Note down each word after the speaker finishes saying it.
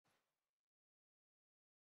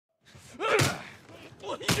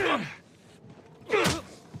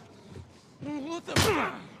What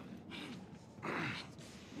the...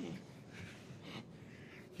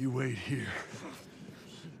 You wait here.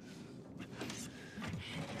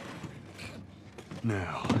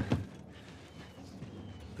 Now,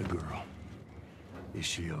 the girl. Is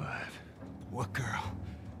she alive? What girl?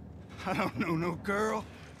 I don't know no girl.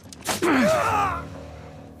 Fuck!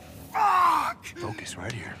 Focus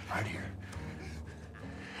right here, right here.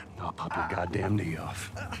 I'll pop your goddamn knee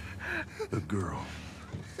off. The girl.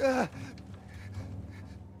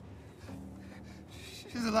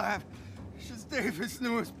 She's alive. She's David's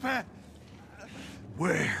newest pet.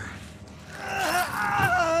 Where?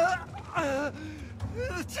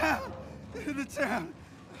 In the town. In the town.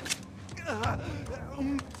 Now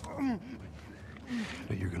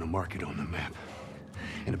you're gonna mark it on the map.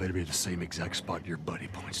 And it better be the same exact spot your buddy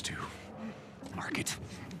points to. Mark it.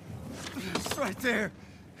 It's right there.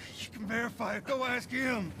 You can verify it. Go ask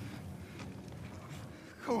him.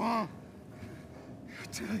 Go on. I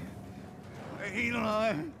tell you, I ain't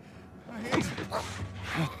lying. I ain't...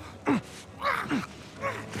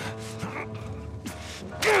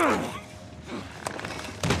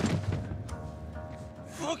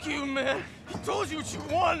 Fuck you, man. He told you what you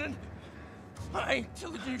wanted. I ain't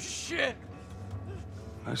telling you shit.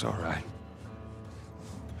 That's all right.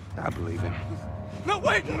 I believe him. No,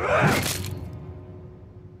 wait!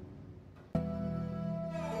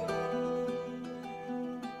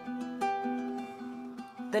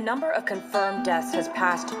 The number of confirmed deaths has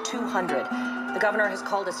passed 200. The governor has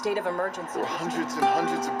called a state of emergency. There are hundreds and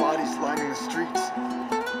hundreds of bodies lining the streets.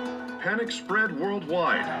 Panic spread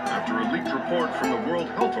worldwide after a leaked report from the World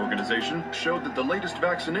Health Organization showed that the latest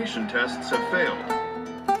vaccination tests have failed.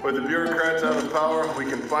 With the bureaucrats out of power, we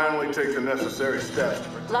can finally take the necessary steps.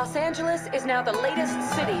 Los Angeles is now the latest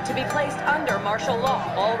city to be placed under martial law.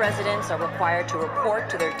 All residents are required to report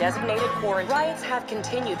to their designated quarantine. Riots have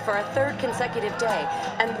continued for a third consecutive day,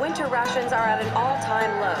 and winter rations are at an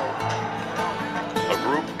all-time low. A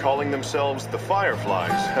group calling themselves the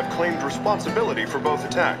Fireflies have claimed responsibility for both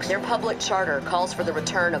attacks. Their public charter calls for the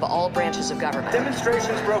return of all branches of government.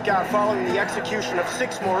 Demonstrations broke out following the execution of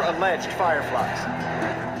 6 more alleged Fireflies.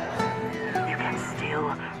 You can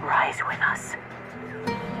still rise with us.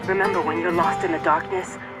 Remember, when you're lost in the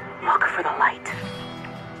darkness, look for the light.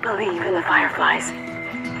 Believe in the Fireflies.